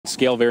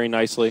scale very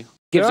nicely.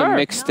 Gives them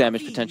mixed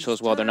damage potential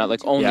as well. They're not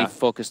like only Yeah.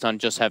 focused on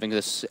just having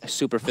this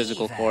super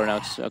physical core. Now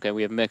it's okay.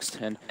 We have mixed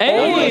and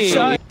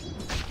Hey!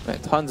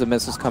 Right, tons of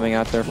misses coming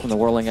out there from the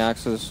whirling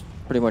axes.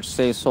 Pretty much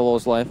saves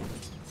Solo's life.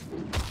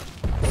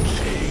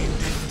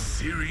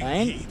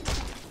 Ain't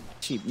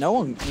cheap. No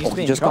one. He's He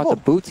being just got trouble.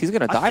 the boots. He's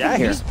gonna die Yeah,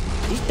 from here.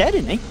 he's dead,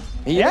 isn't he?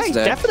 He Yeah, is he's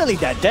dead. definitely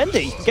dead.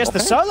 Dendy gets the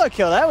solo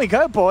kill. There we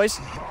go, boys.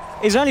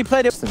 He's only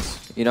played it.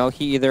 You know,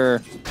 he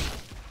either,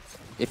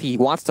 if he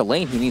wants to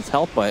lane, he needs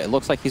help, but it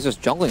looks like he's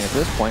just jungling at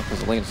this point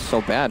because the lane is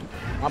so bad.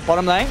 Up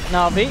bottom lane,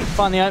 Navi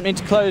find the opening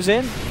to close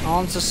in.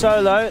 On to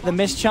Solo. The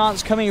missed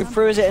chance coming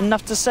through. Is it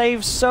enough to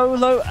save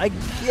Solo?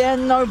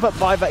 Again, no, but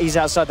he's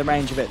outside the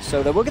range of it.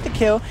 So they will get the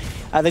kill.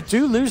 They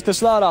do lose the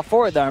Slardar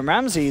for it, though. And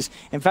Ramses,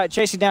 in fact,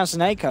 chasing down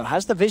Seneko,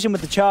 has the vision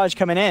with the charge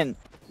coming in.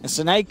 And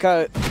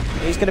Seneko,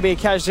 he's going to be a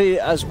casualty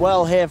as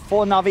well here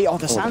for Navi. Oh,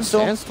 the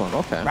Sandstorm. Sandstorm,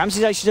 okay.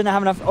 Ramses actually didn't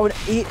have enough. Oh,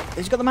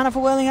 he's got the mana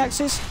for Whirling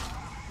Axes.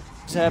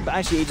 But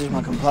actually, he doesn't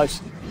want to come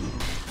close.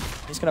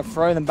 He's going to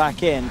throw them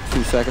back in.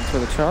 2 seconds for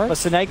the charge. But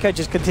Seneko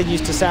just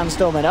continues to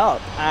sandstorm it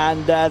up.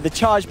 And the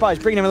charge by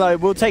bringing him low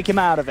will take him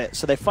out of it.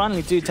 So they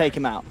finally do take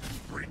him out.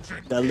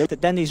 The look that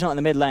Dendy's not in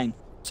the mid lane.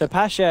 So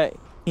Pasha,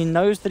 he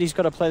knows that he's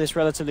got to play this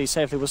relatively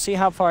safely. We'll see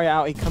how far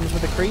out he comes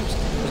with the creeps.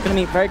 He's going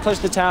to meet very close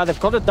to the tower. They've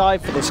got to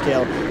dive for this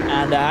kill.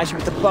 And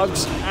actually with the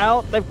bugs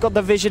out, they've got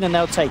the vision and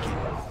they'll take it.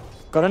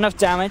 Got enough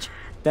damage.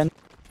 Then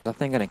That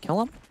thing gonna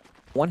kill him?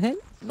 One hit?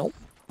 Nope.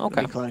 Okay.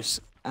 pretty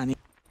close. And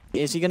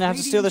is he going to have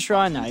to steal the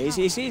shrine now? He's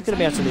going to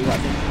be able to leave, I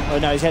think. Oh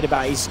no, he's headed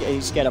back.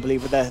 He's scared, I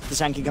believe, with the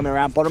Sankey coming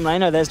around. Bottom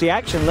lane, oh, there's the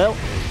action. Lil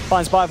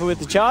finds Biver with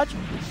the charge.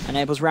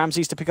 Enables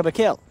Ramses to pick up a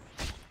kill.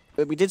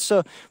 But we did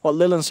saw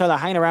Lil and Solo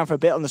hanging around for a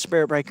bit on the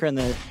Spirit Breaker and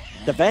the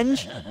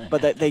Venge,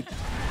 but they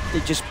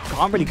just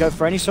can't really go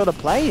for any sort of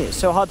play. It's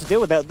so hard to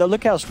deal with. They'll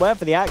look elsewhere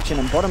for the action,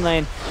 and bottom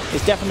lane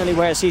is definitely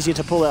where it's easier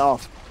to pull it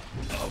off.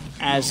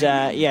 As,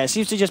 yeah, it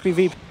seems to just be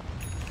VP.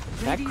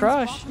 That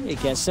crush, it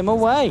gets him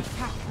away.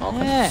 Okay.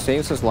 Yeah.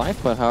 Saves his life,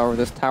 but however,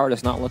 this tower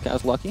does not look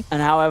as lucky.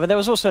 And however, there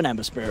was also an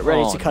Ember Spirit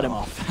ready to cut no. him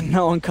off.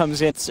 No one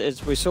comes in.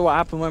 We saw what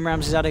happened when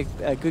Ramses had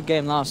a good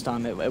game last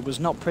time. It was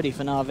not pretty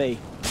for Navi.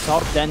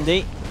 Top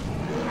Dendy.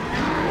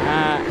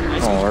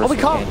 We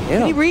can't.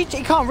 Can he reach?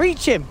 He can't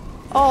reach him.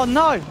 Oh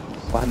no!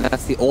 Wow, and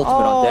that's the ultimate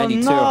on Dendy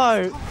too.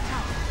 No!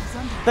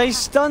 They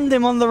stunned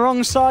him on the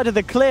wrong side of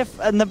the cliff,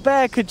 and the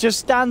bear could just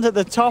stand at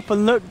the top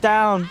and look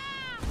down,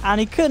 and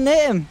he couldn't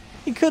hit him.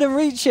 He couldn't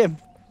reach him.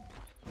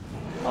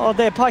 Oh,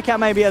 there, Pycat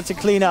may be able to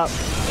clean up.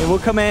 He will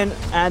come in,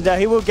 and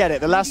he will get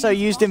it. The lasso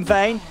used in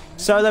vain.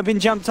 Solo been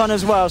jumped on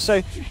as well. So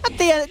at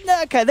the end,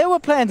 okay, they were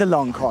playing the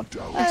long con.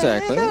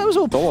 Exactly. It was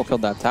all. Dolo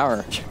killed that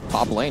tower.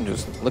 Top lane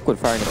just liquid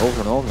firing it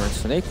over and over. And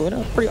Snake in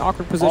a pretty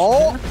awkward position.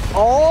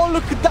 Oh,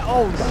 look at that.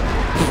 Oh,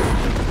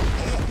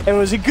 it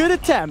was a good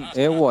attempt.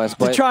 It was,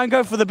 but to try and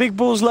go for the big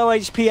bull's low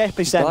HP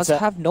epicenter. does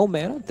have no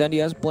mana. Dendy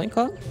has blink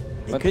up.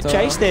 He could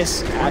chase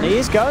this, and he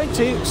is going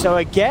to. So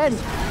again,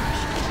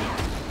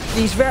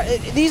 these are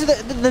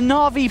the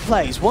Navi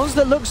plays. Ones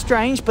that look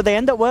strange, but they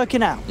end up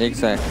working out.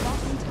 Exactly.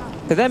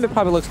 To them, it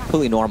probably looks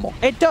completely normal.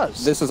 It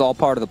does. This is all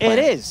part of the plan.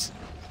 It is.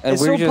 And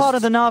it's all part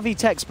of the Navi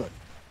textbook.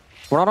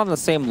 We're not on the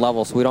same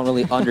level, so we don't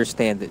really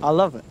understand it. I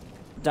love it.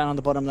 Down on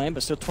the bottom lane,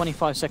 but still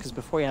 25 seconds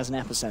before he has an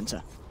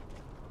epicenter.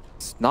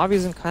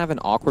 Navi's in kind of an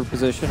awkward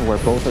position where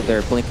both of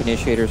their blink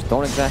initiators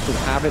don't exactly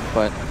have it,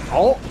 but...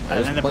 Oh,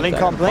 and then the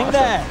blink on blink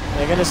there.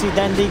 They're going to see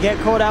Dendy get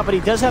caught out, but he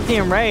does have the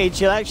enrage.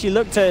 He'll actually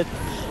look to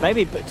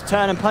maybe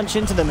turn and punch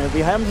into them. He'll be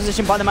held in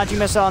position by the magic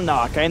missile.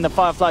 No, okay, and the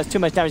Fireflies, too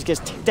much damage,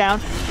 gets ticked down.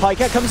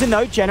 Pycat comes in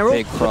though, General,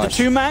 with the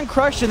two-man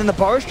crush, and then the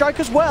Burrow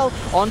Strike as well.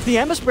 Onto the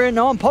Ember Spirit,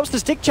 no one pops the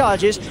stick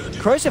charges.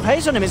 Corrosive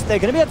Haze on him, they're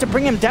going to be able to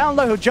bring him down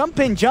low. He'll jump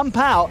in, jump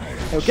out.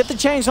 He'll get the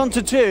chains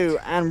onto two,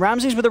 and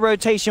Ramses with the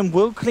rotation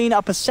will clean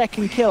up a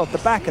second kill at the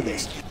back of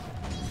this.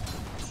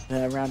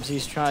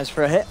 Ramses tries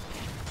for a hit.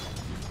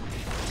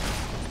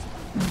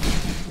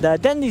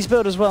 Dendy's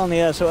build as well on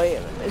the earth, so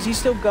is he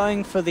still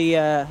going for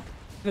the...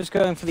 Just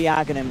going for the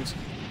Aghanims.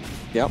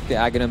 Yep, the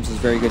Aghanims is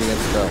very good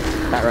against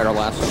the Bat Rider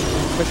lasso.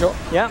 For sure.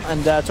 Yeah,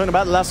 and talking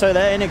about the lasso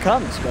there, in it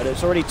comes. But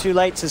it's already too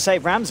late to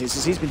save Ramses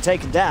as he's been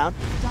taken down.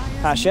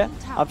 Pasha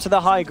up to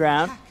the high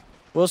ground.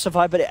 Will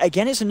survive, but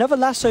again, it's another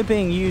lasso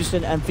being used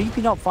and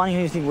VP not finding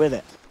anything with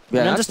it.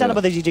 Yeah,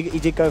 understandable that he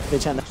did go for the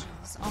 10.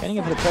 Getting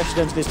in for the pressure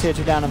down to this tier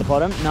 2 down on the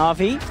bottom.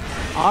 Navi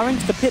are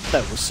into the pit though.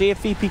 We'll see if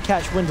VP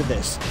catch wind of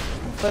this.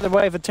 Further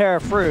wave of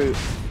Terra through.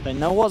 They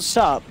know what's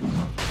up.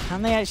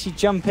 Can they actually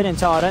jump in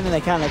time? I don't think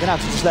they can. They're going to have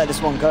to just let this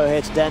one go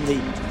here to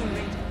Dendy.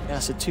 Yeah,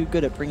 so too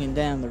good at bringing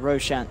down the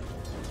Roshan.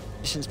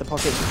 Missions the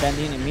pockets of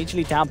Dendy and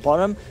immediately down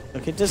bottom.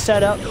 Looking to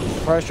set up.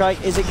 Pro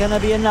Strike, is it going to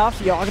be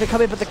enough? You are going to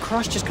come in, but the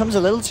crush just comes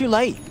a little too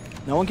late.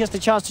 No one gets the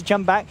chance to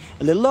jump back.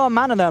 A little low on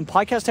mana though, and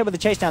Pycat's there with the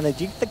chase down. They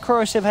do get the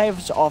Corrosive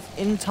Haze off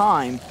in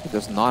time. He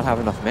does not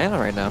have enough mana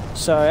right now.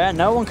 So yeah,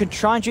 no one can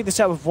try and shoot this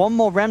out with one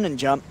more Remnant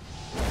jump.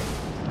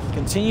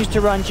 Continues to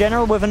run.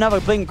 General with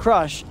another Blink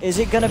Crush. Is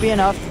it going to be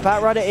enough? The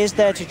Batrider is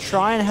there to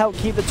try and help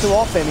keep the two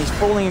off him. He's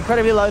falling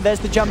incredibly low. There's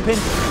the jump in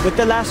with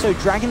the lasso,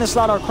 dragging the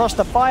slider across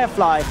the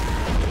Firefly.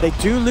 They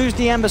do lose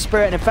the Ember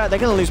Spirit, and in fact, they're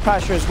going to lose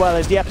Pasha as well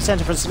as the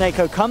epicenter from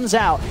Sneko comes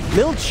out.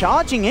 Lil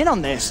charging in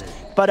on this,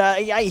 but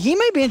he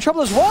may be in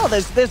trouble as well.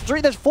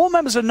 There's 4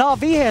 members of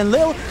Navi here, and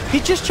Lil,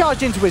 he just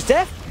charged into his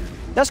death.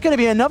 That's going to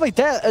be another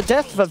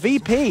death for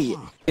VP.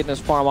 Hitting his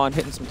farm on,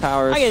 hitting some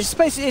towers. Okay,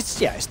 space.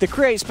 It's to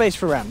create space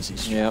for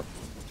Ramses. Yep.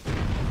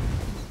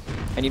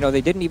 And you know,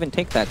 they didn't even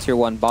take that tier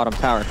 1 bottom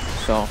tower,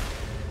 so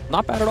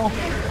not bad at all.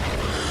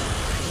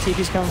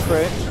 TP's coming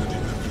through.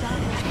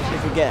 See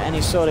if we get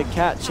any sort of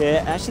catch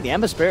here. Actually, the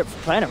Ember Spirit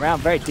playing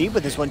around very deep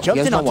with this one.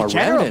 Jumped in onto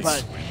General,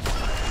 but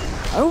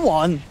no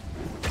one.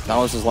 That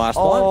was his last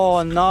one.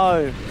 Oh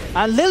no!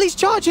 And Lily's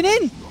charging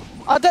in.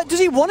 Does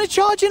he want to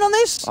charge in on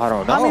this? I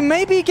don't know. I mean,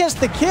 maybe he gets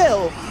the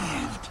kill,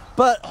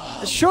 but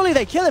surely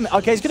they kill him.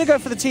 Okay, he's going to go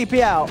for the TP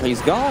out.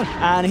 He's gone.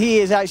 And he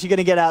is actually going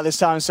to get out this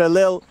time. So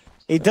Lil,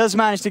 he does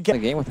manage to get the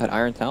game with that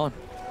Iron Talon.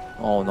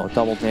 Oh no,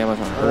 double damage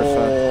on Ursa.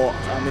 Oh,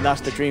 I mean,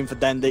 that's the dream for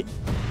Dendi.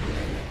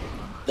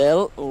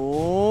 Lil,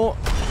 oh,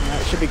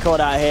 that should be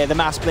caught out here. The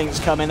Mass Blink's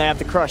coming. They have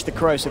to crush the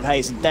Corrosive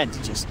Haze, and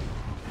Dendi just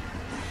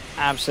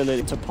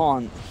absolutely to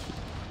pawn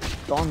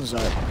Donzo.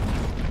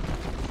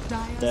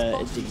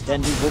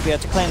 Dendi will be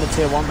able to claim the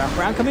tier 1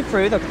 wraparound coming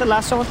through. Look at the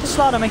lasso onto the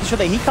slider, making sure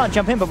that he can't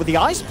jump in, but with the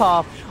ice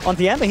path onto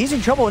the Ember, he's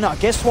in trouble. No,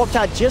 gets swapped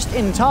out just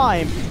in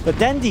time, but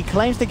Dendi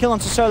claims the kill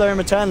onto Solo in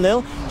return.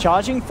 Lil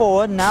charging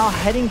forward, now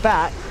heading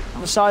back on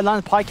the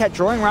sidelines. Pycat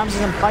drawing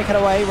Ramses and Pycat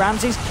away.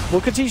 Ramses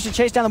will continue to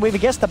chase down the Weaver,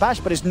 gets the bash,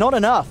 but it's not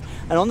enough.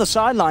 And on the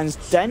sidelines,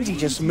 Dendi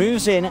just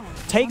moves in,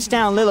 takes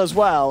down Lil as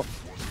well.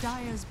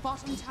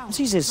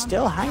 Ramses is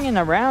still hanging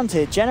around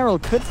here. General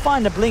could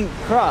find a Blink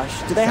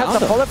Crush. Do they have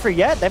the follow through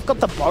yet? They've got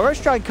the Burrow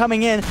Strike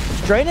coming in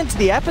straight into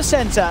the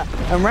epicenter.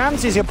 And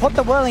Ramses, he'll put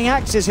the Whirling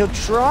Axes. He'll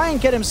try and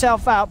get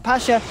himself out.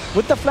 Pasha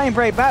with the Flame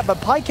Braid back, but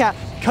Pycat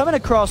coming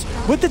across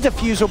with the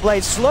Diffusal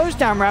Blade slows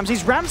down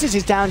Ramses. Ramses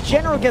is down.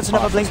 General gets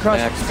another Blink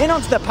Crush in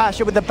onto the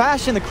Pasha with the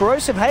Bash and the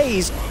Corrosive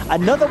Haze.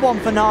 Another one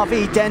for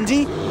Navi.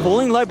 Dendi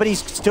falling low, but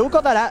he's still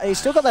got that. He's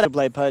still got that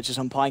Blade purchase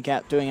on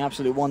Pycat, doing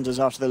absolute wonders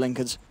after the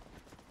Linkers.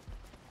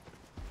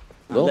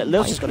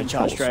 Lil's just got to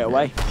charge straight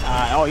away.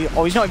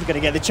 He's not even going to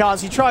get the chance.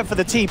 He tried for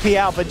the TP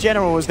out, but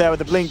General was there with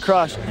the Blink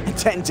Crush. And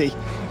Dendi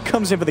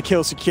comes in for the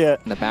kill secure.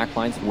 And the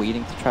backline's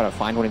waiting to try to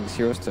find one of these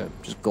heroes to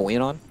just go in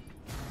on.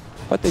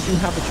 But they do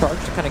have the charge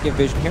to kind of give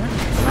vision here.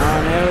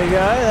 And there we go.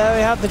 There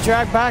we have the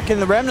drag back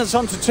and the Remnants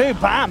onto 2.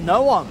 Bam!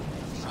 No one.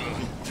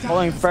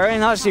 Following very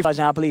nicely.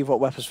 I believe what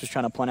Weapons was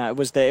trying to point out. It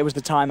was the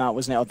timeout,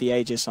 wasn't it, of the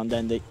Aegis on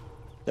Dendi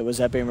that was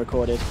being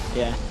recorded.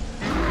 Yeah.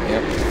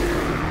 Yep.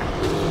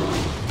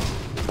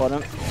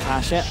 Bottom,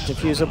 Pasha,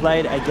 Diffusal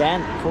Blade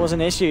again,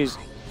 causing issues.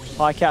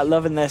 Pycat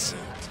loving this.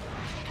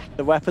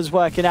 The weapon's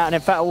working out, and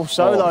in fact,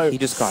 Solo. He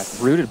just got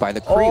rooted by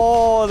the creep.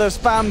 Oh, the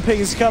spam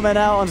ping's coming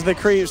out onto the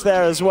creeps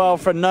there as well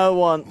for no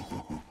one.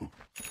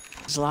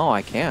 Oh,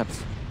 I can't.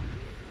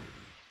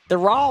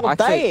 They're all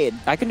dead.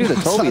 I can do the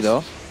Toby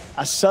though.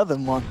 A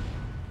southern one.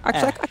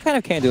 Actually, I kind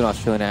of can't do an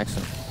Australian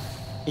accent.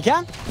 You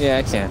can? Yeah,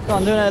 I can. Go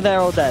on, doing it. They're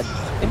all dead.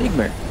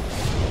 Enigma.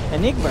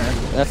 Enigma?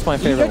 That's my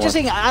favorite You're just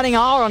adding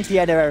R onto the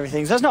end of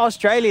everything. So that's not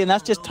Australian,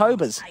 that's just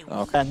Toba's.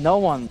 Okay. No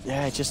one,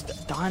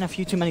 just dying a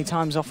few too many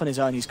times off on his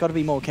own. He's got to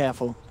be more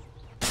careful.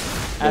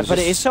 But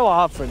it is so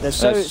hard for him. There's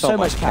so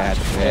much catch.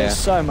 There's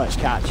so much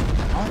catch.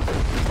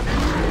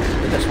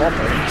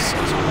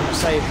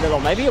 Save Little.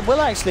 Maybe it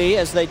will actually,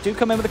 as they do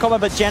come in with the combo,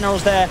 but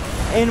General's there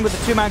in with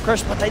the 2-man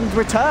crush, but then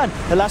return.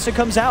 The lasso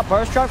comes out,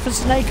 burst strike for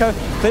Sneko,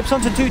 flips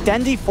onto 2,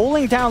 Dendi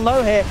falling down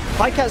low here.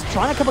 Pycat's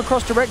trying to come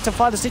across to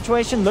rectify the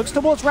situation, looks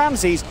towards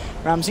Ramses.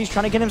 Ramses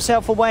trying to get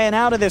himself away and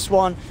out of this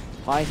one.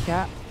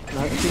 Pycat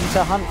looking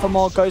to hunt for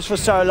more, goes for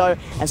Solo,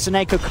 and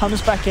Sneko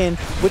comes back in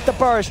with the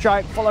burrow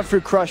strike, follow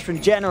through crush from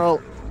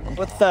General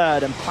for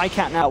 3rd, and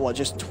Pycat now, what,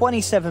 just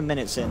 27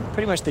 minutes in.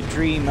 Pretty much the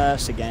Dream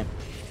Mercer game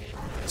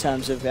in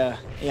terms of the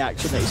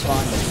action that he's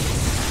finding.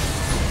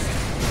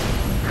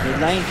 Mid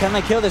lane, can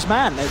they kill this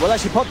man? They will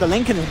actually pop the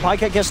Lincoln, and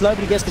Pycat gets low, but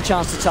he gets the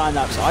chance to time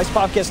lapse. Ice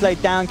Path gets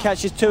laid down,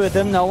 catches 2 of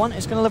them. No one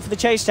is going to look for the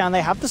chase down.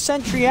 They have the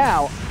sentry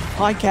out.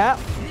 Pycat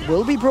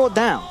will be brought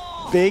down.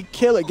 Big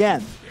kill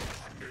again.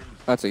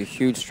 That's a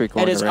huge streak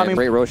going around.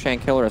 Great Roshan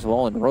killer as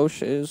well, and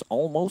Roche is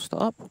almost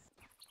up. Is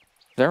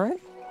that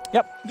right?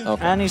 Yep.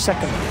 Okay. And he's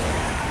second.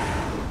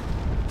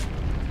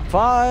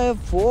 5,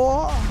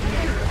 4,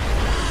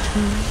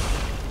 2.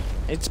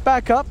 It's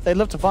back up. They'd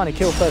love to find a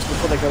kill first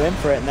before they go in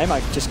for it, and they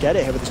might just get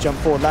it here with this jump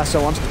forward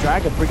lasso onto the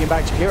Dragon, bringing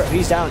back Shakira.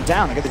 He's down and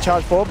down. They get the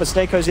charge forward, but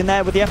Snakeo's in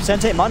there with the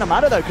epicenter. It might not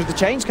matter though, because the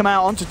chains come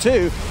out onto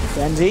 2.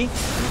 Dendi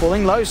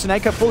falling low,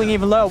 Sneko falling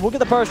even lower. We'll get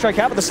the burrow strike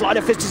out, but the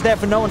slider fist is there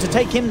for no one to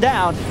take him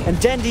down. And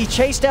Dendi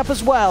chased up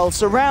as well,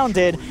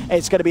 surrounded.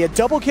 It's going to be a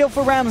double kill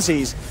for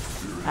Ramses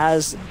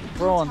as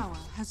Braun.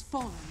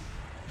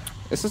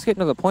 This is getting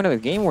to the point of the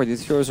game where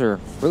these heroes are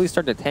really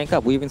starting to tank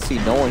up. We even see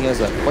Noah, he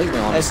has a plate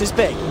on. This is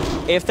big.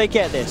 If they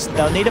get this,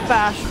 they'll need a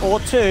bash or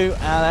two,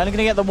 and they're only going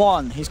to get the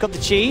one. He's got the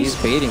cheese.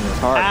 He's baiting this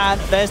hard. And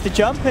there's the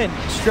jump in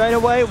straight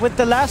away with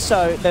the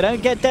lasso. They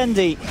don't get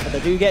Dendi, but they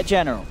do get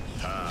General.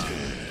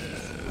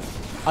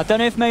 I don't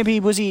know if maybe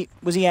was he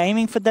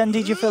aiming for Dendi?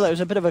 Did you feel it was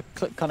a bit of a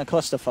kind of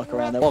clusterfuck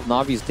around there? Well,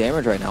 Navi's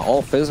damage right now,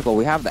 all physical.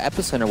 We have the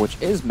epicenter,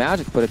 which is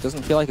magic, but it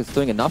doesn't feel like it's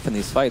doing enough in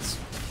these fights.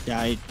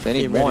 Yeah, he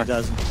need more. really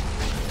doesn't.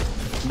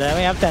 There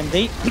we have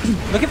Dendi.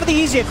 Looking for the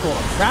easier call.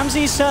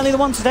 Ramsey's certainly the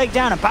one to take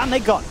down, and bam, they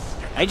got him.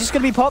 Aegis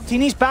going to be popped. He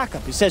needs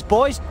backup. He says,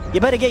 boys, you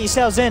better get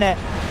yourselves in it.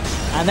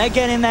 And they're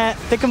getting there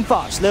thick and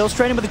fast. Lil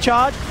straight in with the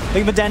charge.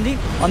 Looking for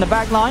Dendi on the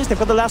back lines. They've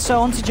got the lasso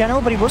onto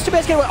General, but he wants to be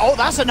able to get away. Oh,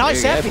 that's a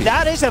nice epi.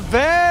 That is a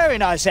very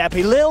nice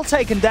epi. Lil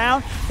taken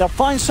down. They'll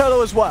find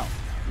Solo as well.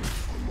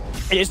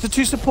 It is the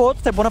two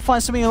supports. They want to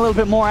find something a little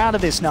bit more out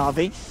of this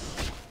Navi.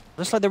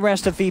 Looks like the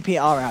rest of VP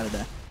are out of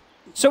there.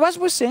 So as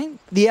we're seeing,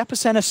 the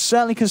epicenter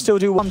certainly can still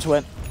do one to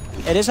it.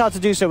 It is hard to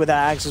do so with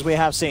Ags, as we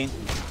have seen.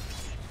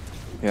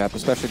 Yeah,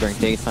 especially during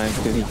daytime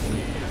too.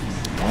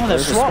 Oh, the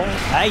swap.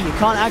 Hey, you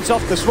can't Ags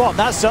off the swap.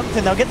 That's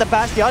something. They'll get the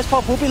bash. The ice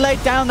pop will be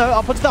laid down, though.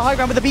 Up onto the high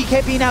ground with the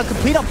BKB now,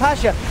 complete on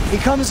Pasha. He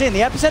comes in.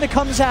 The epicenter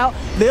comes out.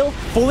 Lil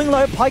falling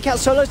low. Pikeout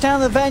solos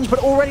down the Venge, but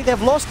already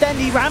they've lost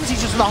Dendi. Ramsey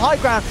just on the high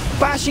ground,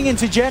 bashing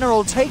into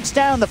General, takes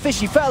down the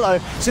fishy fellow.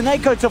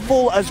 Sineko to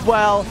fall as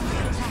well.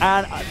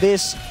 And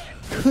this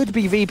could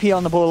be VP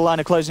on the borderline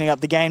of closing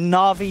up the game.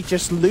 Navi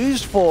just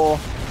lose 4.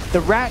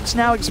 The Rack's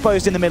now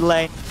exposed in the mid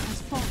lane.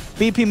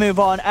 VP move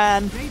on,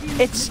 and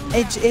it's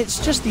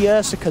just the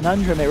Ursa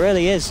conundrum. It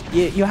really is.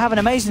 You have an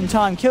amazing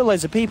time, kill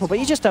loads of people, but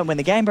you just don't win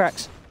the game,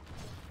 Brax.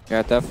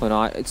 Yeah, definitely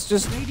not. It's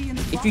just,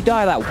 if you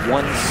die that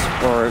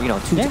once or, you know,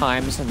 2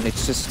 times, and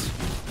it's just,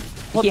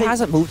 well, he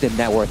hasn't moved in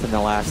net worth in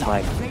the last,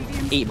 like,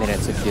 8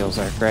 minutes, it feels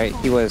like, right?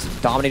 He was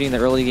dominating the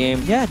early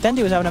game. Yeah,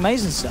 Dendi was having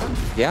amazing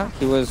stuff. Yeah,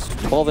 he was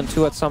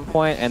 12-2 at some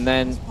point, and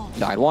then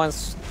died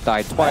once,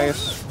 died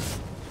twice.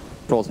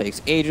 Troll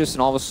takes Aegis,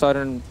 and all of a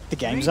sudden... the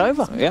game's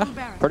over. Yeah,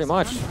 pretty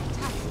much.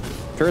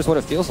 Sure is what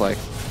it feels like.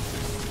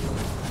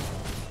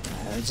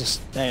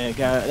 There you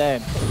go. They're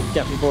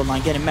definitely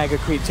borderline getting mega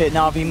creeped here.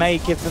 Navi may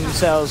give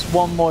themselves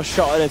one more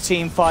shot at a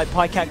team fight.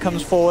 Pycat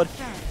comes forward,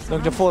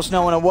 looking to force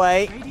no one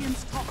away.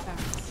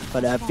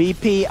 But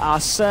VP are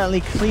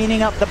certainly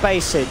cleaning up the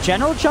base here.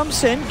 General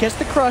jumps in, gets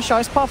the crush.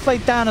 Ice Path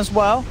laid down as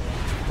well.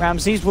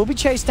 Ramses will be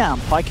chased down.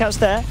 Pycat's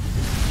there.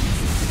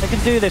 They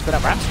can do this, but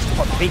Ramses just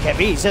got the BKB.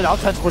 He said, I'll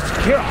turn towards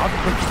Shakira.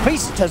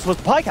 I'll turn towards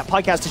the Pycat.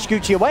 Pycat's to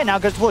Shikuchi away now,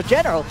 goes towards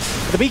General.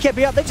 With the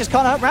BKB up, they just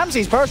can't hurt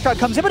Ramses. Burst strike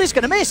comes in, but it's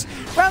going to miss.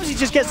 Ramses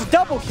just gets a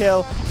double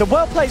kill. The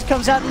well plays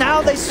comes out.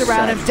 Now they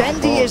surround him.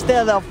 Dendi is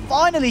there. They'll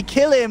finally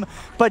kill him,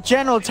 but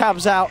General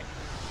tabs out.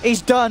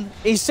 He's done.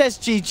 He says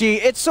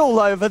GG. It's all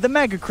over. The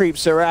mega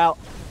creeps are out.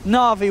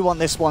 Navi want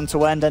this one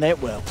to end, and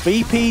it will.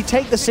 VP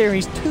take the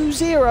series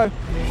 2-0.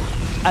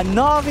 And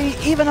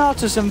Navi, even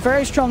after some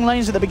very strong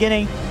lanes at the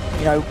beginning,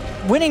 you know,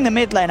 winning the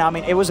mid lane. I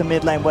mean, it was a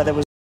mid lane where there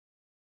was